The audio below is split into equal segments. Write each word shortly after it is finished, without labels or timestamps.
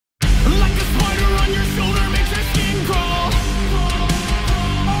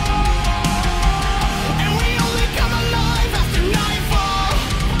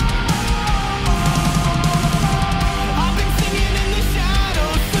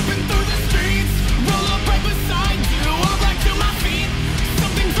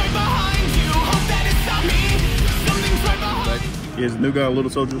new guy,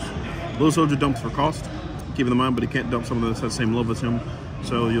 Little Soldiers. Little Soldier dumps for cost, keep in mind, but he can't dump someone that has the same level as him.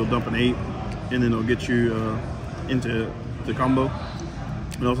 So you'll dump an 8, and then it'll get you into the combo.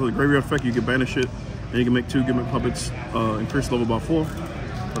 And also the graveyard effect, you can banish it, and you can make 2 Gimmick puppets, increase level by 4.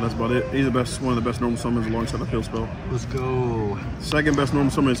 So that's about it. He's the best, one of the best normal summons alongside the field spell. Let's go. Second best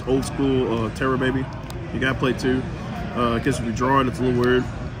normal summon is Old School Terror Baby. You gotta play 2. Because if you draw it, it's a little weird.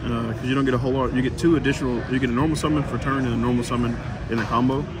 Because you don't get a whole lot. You get 2 additional. You get a normal summon for turn and a normal summon in a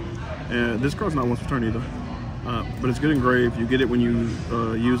combo. And this card's not once per turn either. But it's good in grave. You get it when you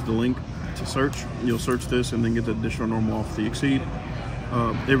use the link to search. You'll search this and then get the additional normal off the exceed.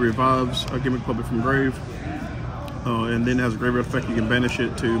 It revives a Gimmick puppet from grave. And then it has a graveyard effect. You can banish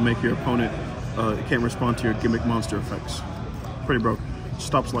it to make your opponent can't respond to your Gimmick monster effects. Pretty broke.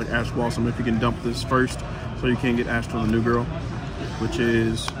 Stops like Ash Blossom if you can dump this first, so you can't get Ashed on the new girl, which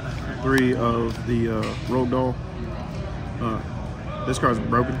is 3 of the Rogue Doll. This card's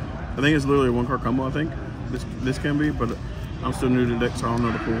broken. I think it's literally a 1-card combo. I think this can be, but I'm still new to the deck, so I don't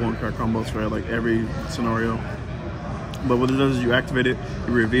know to pull 1-card combos for like every scenario. But what it does is you activate it,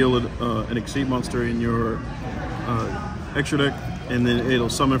 you reveal an Exceed monster in your extra deck, and then it'll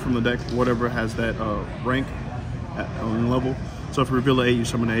summon from the deck whatever has that rank on level. So if you reveal an 8, you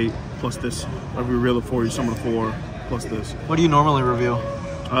summon an 8 plus this. If you reveal a 4, you summon a 4 plus this. What do you normally reveal?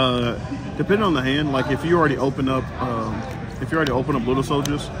 Depending on the hand, like if you already open up Little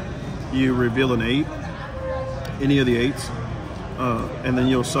Soldiers, you reveal an 8, any of the 8s, and then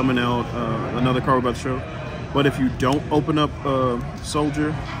you'll summon out another card we're about to show. But if you don't open up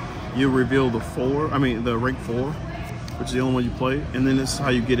Soldier, you reveal the rank 4, which is the only one you play, and then this is how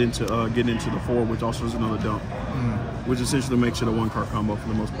you get into the 4, which also is another dump, which essentially makes it a 1-card combo for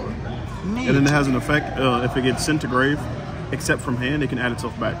the most part. Neat. And then it has an effect if it gets sent to grave, except from hand, it can add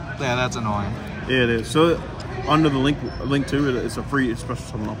itself back. Yeah, that's annoying. Yeah, it is. So under the link to it, it's a free special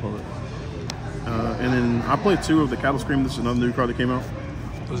summon off of it. And then I played 2 of the Cattle Scream. This is another new card that came out.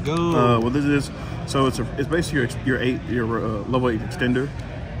 Let's go. What this is, so it's basically your level 8 extender.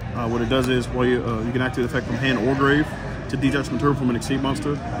 What it does is, you can activate the effect from hand or grave to detach material from an Exceed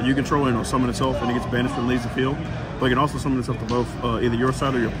monster that you control, and it'll summon itself, and it gets banished and leaves the field. But it can also summon itself to both either your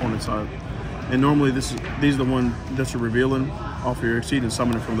side or your opponent's side. And normally these are the one that you're revealing off of your Exceed and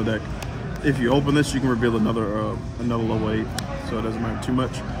summoning from the deck. If you open this, you can reveal another level 8, so it doesn't matter too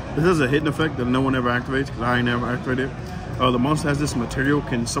much. This is a hidden effect that no one ever activates, because I ain't never activated it. The monster has this material,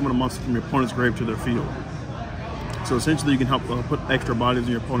 can summon a monster from your opponent's grave to their field. So essentially you can help put extra bodies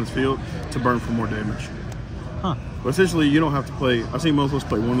in your opponent's field to burn for more damage. Huh. But essentially you don't have to play, I've seen most of us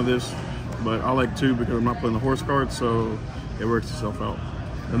play 1 of this, but I like 2 because I'm not playing the horse card, so it works itself out.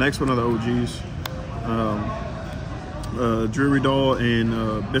 The next one are the OGs. Drury Doll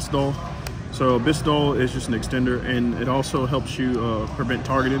and Bisk Doll. So Bisk Doll is just an extender, and it also helps you prevent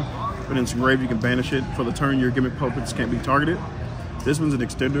targeting. But in some grave, you can banish it. For the turn, your Gimmick puppets can't be targeted. This one's an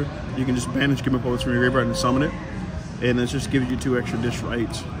extender. You can just banish Gimmick puppets from your graveyard and summon it. And it's just giving you 2 extra additional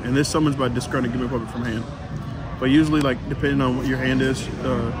 8s. And this summons by discarding Gimmick puppet from hand. But usually, like depending on what your hand is,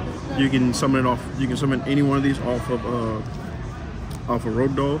 you can summon it off. You can summon any one of these off of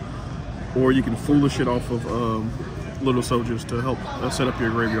Rogue Doll, or you can foolish it off of Little Soldiers to help set up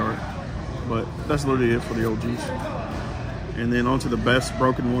your graveyard. But that's literally it for the OGs. And then onto the best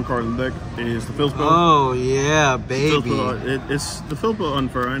broken 1-card in the deck is the field spell. Oh yeah, baby. It's the field spell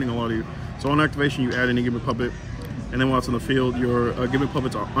unfair. I ain't gonna lie to you. So on activation, you add any Gimmick puppet, and then while it's on the field, your Gimmick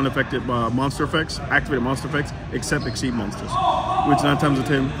puppets are unaffected by monster effects, activated monster effects, except Exceed monsters. Which 9 times out of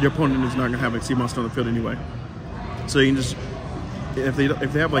 10, your opponent is not gonna have Exceed monster on the field anyway. So you can just, if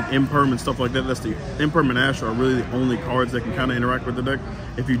they have like Imperm and stuff like that, that's the Imperm and Ash are really the only cards that can kind of interact with the deck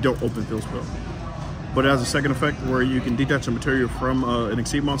if you don't open field spell. But it has a second effect where you can detach a material from an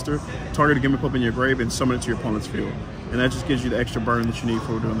Exceed monster, target a Gimmick puppet in your grave, and summon it to your opponent's field. And that just gives you the extra burn that you need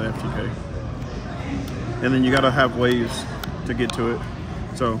for doing the FTK. And then you gotta have ways to get to it.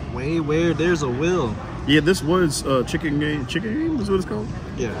 So where there's a will. Yeah, this was Chicken Game. Chicken Game is what it's called.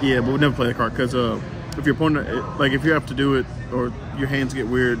 Yeah. Yeah, but we never play that card because if your opponent, like if you have to do it or your hands get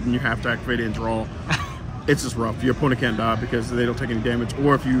weird and you have to activate it and draw, it's just rough. Your opponent can't die because they don't take any damage.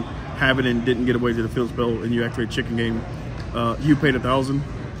 Or if you have it and didn't get away to the field spell and you activate Chicken Game, you paid 1,000,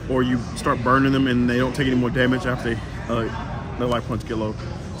 or you start burning them and they don't take any more damage after their life points get low.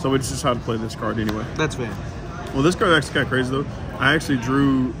 So it's just how to play this card anyway. That's fair. Well, this card actually got crazy though. I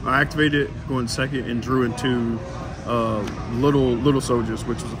activated it going second and drew into Little Soldiers,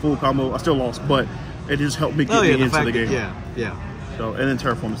 which was a full combo. I still lost, but it just helped me get me into the game. Yeah. So, and then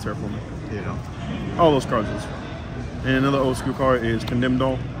Terraform is Terraforming. Yeah. All those cards is. And another old school card is Condemned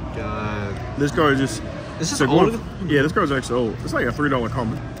Doll. God. This card is just, Is this So older? yeah, this card's actually old. It's like a $3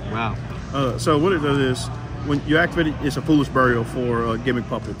 common. Wow. So what it does is, when you activate it, it's a foolish burial for Gimmick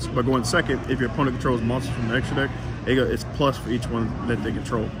puppets. But going second, if your opponent controls monsters from the extra deck, it's plus for each one that they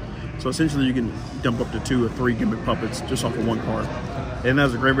control. So essentially, you can dump up to 2 or 3 Gimmick puppets just off of 1 card. And it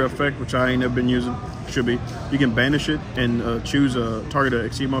has a graveyard effect, which I ain't never been using. Should be. You can banish it and choose a target to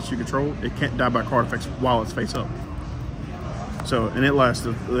exceed monster you control. It can't die by card effects while it's face up. So, and it lasts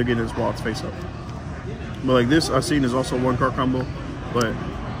again while it's face up. But like this, I've seen is also a 1-card combo, but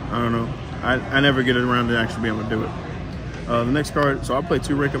I don't know. I never get it around to actually be able to do it. The next card, so I play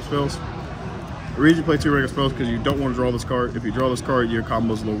 2 rank up spells. The reason you play 2 rank up spells because you don't want to draw this card. If you draw this card, your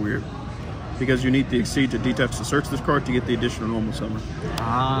combo is a little weird. Because you need the exceed to detach to search this card to get the additional normal summon.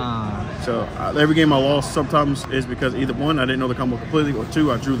 Ah. So every game I lost sometimes is because either 1, I didn't know the combo completely, or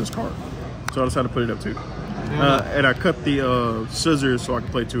 2, I drew this card. So I decided to put it up 2. Yeah. And I cut the scissors so I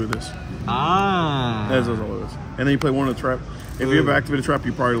could play 2 of this. Ah. That's all it is. And then you play 1 of the trap. If you ever activate a trap,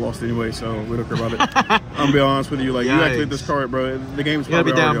 you probably lost anyway, so we don't care about it. I'm gonna be honest with you, like you activate this card, bro, the game's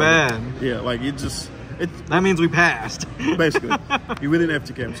probably gotta be down bad. Yeah, like that means we passed. Basically, you win an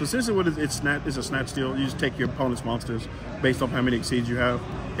FTK. So essentially, what it's a snatch steal. You just take your opponent's monsters based off how many exceeds you have.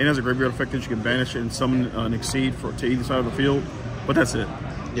 It has a graveyard effect that you can banish it and summon an exceed to either side of the field. But that's it.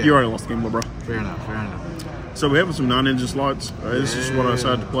 Yeah. You already lost the game, bro. Fair enough. Fair enough. So we have some non-engine slots. This is what I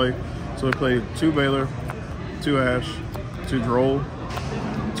decided to play. So we play 2 Baylor, 2 Ash, 2 Droll,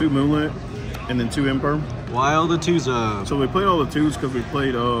 2 Moonlit, and then 2 Imperm. Why all the 2s up? So we played all the 2s because we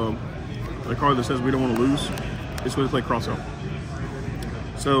played a card that says we don't want to lose. It's what we play cross out.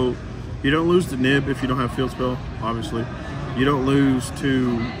 So you don't lose to Nib if you don't have field spell, obviously. You don't lose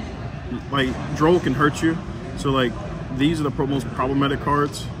to, like, Droll can hurt you. So like these are the most problematic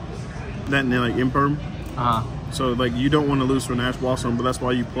cards. That and then like Imperm. So like you don't want to lose to an Ash Blossom, but that's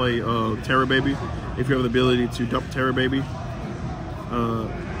why you play Terror Baby. If you have the ability to dump Terror Baby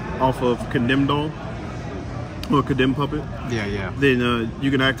off of Condemned Doll or Condemned Puppet, then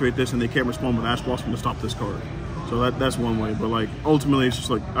you can activate this and they can't respond with Ash Blossom to stop this card. So that's one way. But like ultimately, it's just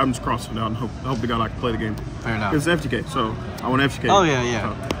like I'm just crossing it out and hope to God I can play the game. Fair enough. It's FTK, so I want FTK. Oh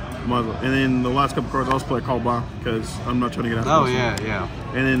yeah. So, and then the last couple cards I also play Call By because I'm not trying to get out. Oh yeah.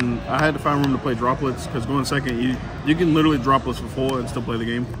 And then I had to find room to play Droplets because going second, you can literally Droplets for 4 and still play the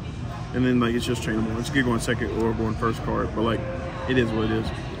game. And then like it's just chainable. It's good going second or going first card, but like it is what it is.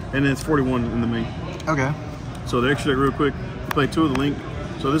 And then it's 41 in the main. Okay. So the extra deck real quick, you play 2 of the Link.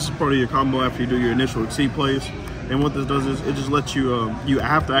 So this is part of your combo after you do your initial exceed plays. And what this does is it just lets you you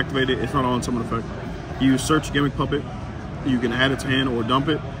have to activate it. It's not on summon effect. You search Gimmick Puppet. You can add it to hand or dump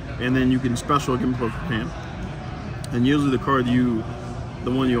it, and then you can special a Gimmick Puppet from hand. And usually the card the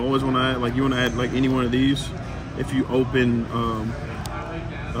one you always want to add, like you want to add like any one of these. If you open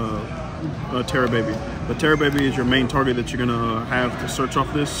Terror Baby. The Terror Baby is your main target that you're gonna have to search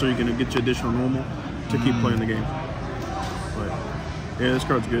off this, so you're gonna get your additional normal to keep playing the game. But yeah, this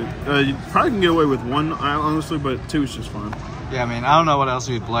card's good. You probably can get away with 1, honestly, but 2 is just fine. Yeah, I mean, I don't know what else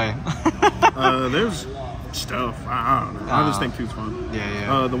you'd play. There's stuff. I don't know. I just think 2's fine.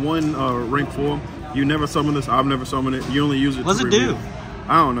 Yeah. The one rank 4, you never summon this. I've never summoned it. You only use it. What's to it reveal. do?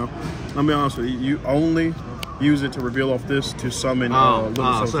 I don't know. I'll be honest with you. You only use it to reveal off this to summon.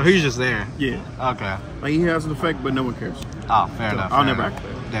 So he's just there. Yeah. Okay. Like he has an effect, but no one cares. Oh, fair enough. I'll never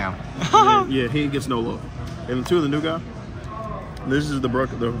activate it. Damn. yeah, he gets no love. And the 2 of the new guy. This is the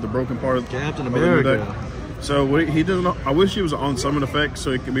broken part of Captain of the new America. deck. So what he doesn't. I wish he was on summon effect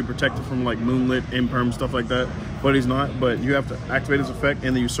so he can be protected from like Moonlit, Imperm, stuff like that. But he's not. But you have to activate his effect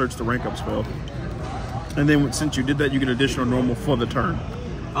and then you search the rank up spell. And then since you did that, you get additional normal for the turn.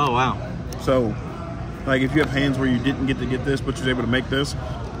 Oh wow. So, like if you have hands where you didn't get to get this, but you're able to make this,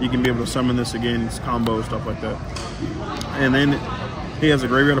 you can be able to summon this again, combo, stuff like that. And then he has a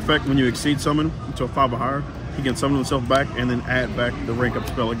graveyard effect when you exceed summon to a 5 or higher. He can summon himself back and then add back the rank up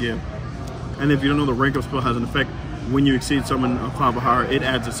spell again. And if you don't know, the rank up spell has an effect when you exceed summon a 5 or higher, it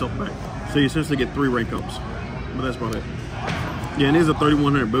adds itself back. So you essentially get 3 rank ups. But that's about it. Yeah, and he's a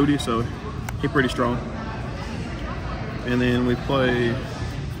 3100 booty, so he's pretty strong. And then we play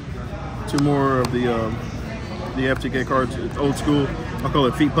 2 more of the FTK cards. It's old school. I call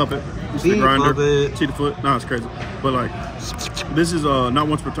it Feet Puppet. It's the grinder. Puppet. See the foot? No, it's crazy. But like, this is not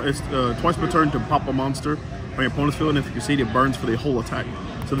once per turn. It's twice per turn to pop a monster on your opponent's field, and if you succeed, it burns for the whole attack.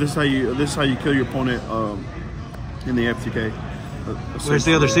 So this is how you kill your opponent in the FTK. Where's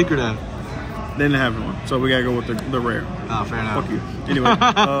the other secret at? They didn't have one, so we gotta go with the rare. Oh, fair enough. Fuck you. Anyway,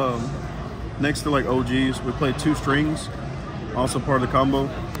 next to like OGs, we play 2 strings. also part of the combo.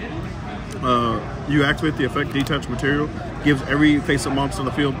 You activate the effect Detached Material, gives every face-up monster on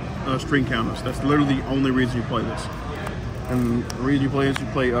the field string counters. That's literally the only reason you play this. And the reason you play is you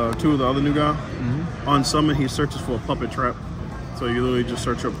play 2 of the other new guy. On summon, he searches for a puppet trap. So you literally just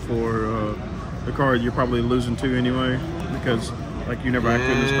search up for the card you're probably losing to anyway, because like you never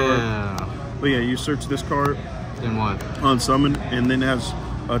activated this card. But yeah, you search this card. Then what? On summon, and then it has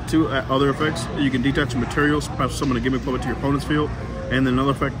 2 other effects. You can detach materials, special summon a Gimmick puppet to your opponent's field, and then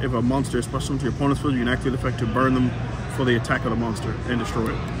another effect, if a monster is special to your opponent's field, you can activate the effect to burn them for the attack of the monster and destroy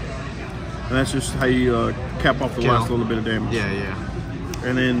it. And that's just how you cap off the last little bit of damage.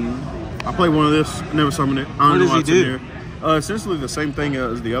 And then I play one of this, never summon it. I don't know why it's in here. Essentially the same thing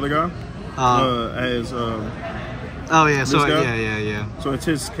as the other guy. Oh yeah, so yeah. So it's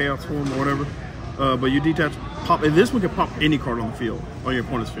his chaos form or whatever. But you detach, pop, and this one can pop any card on the field, on your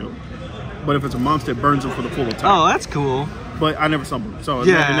opponent's field. But if it's a monster, it burns them for the full attack. Oh, that's cool. But I never summon it, so it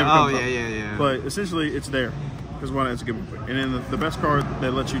never comes up. But essentially, it's there. Because why not? It's a Gimmick. And then the best card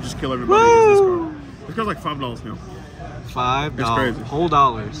that lets you just kill everybody is this card. This card's like $5 now. $5. It's crazy. Whole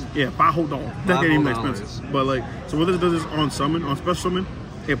dollars. Yeah, $5 whole dollars. That ain't even expensive. But like, so what this does is on summon, on special summon,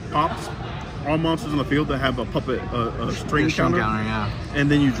 it pops all monsters on the field that have a puppet, a string counter,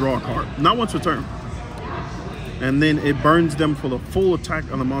 and then you draw a card. Not once per turn. And then it burns them for the full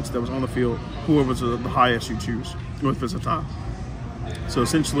attack on the monster that was on the field, whoever's the highest you choose, if it's a tie. So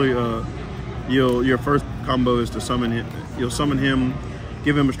essentially, your first combo is to summon him. You'll summon him,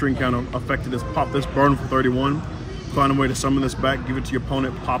 give him a string counter, affected this, pop this, burn him for 31, find a way to summon this back, give it to your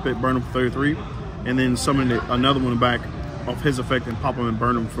opponent, pop it, burn him for 33, and then summon another one back off his effect and pop him and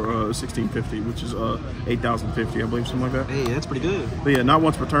burn him for 1650, which is 8050, I believe, something like that. Hey, that's pretty good. But yeah, not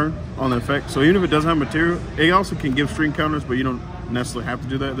once per turn on the effect. So even if it doesn't have material, it also can give string counters, but you don't necessarily have to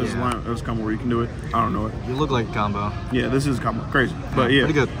do that. There's a combo where you can do it. I don't know it. You look like a combo. Yeah, this is a combo. Crazy. But yeah.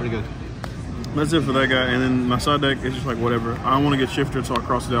 Pretty good. That's it for that guy. And then my side deck is just like whatever. I don't want to get shifted, so I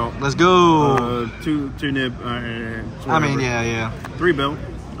cross it out. Let's go. 2 nib. I mean, yeah. 3 bell.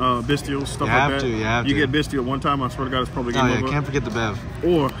 Bestials, stuff like that. You get Bestial one time, I swear to God, it's probably game over. Can't forget the Bev.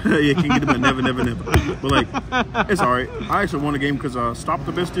 Or, yeah, can't get the Bev, never. But, like, it's alright. I actually won a game because I stopped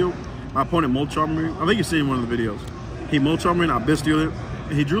the Bestial. My opponent Molt Charmed me. I think you've seen one of the videos. He Molt Charmed me and I Bestialed it.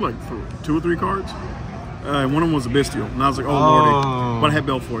 And he drew, like, 2 or 3 cards. And one of them was a Bestial. And I was like, oh, lordy. But I had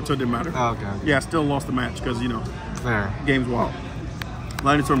Bell for it, so it didn't matter. Okay. Yeah, I still lost the match because, you know, fair. Game's wild.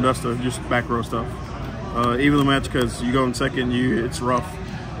 Lightning Storm Duster, just back row stuff. Even the match because you go in second, it's rough.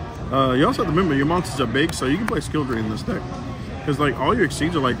 You also have to remember your monsters are big, so you can play Skill Drain in this deck. Because like all your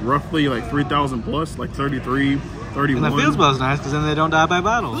exceeds are like roughly like 3,000 plus, like 33, 31. And the field spell's nice because then they don't die by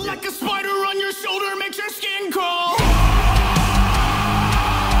battle. Like a spider.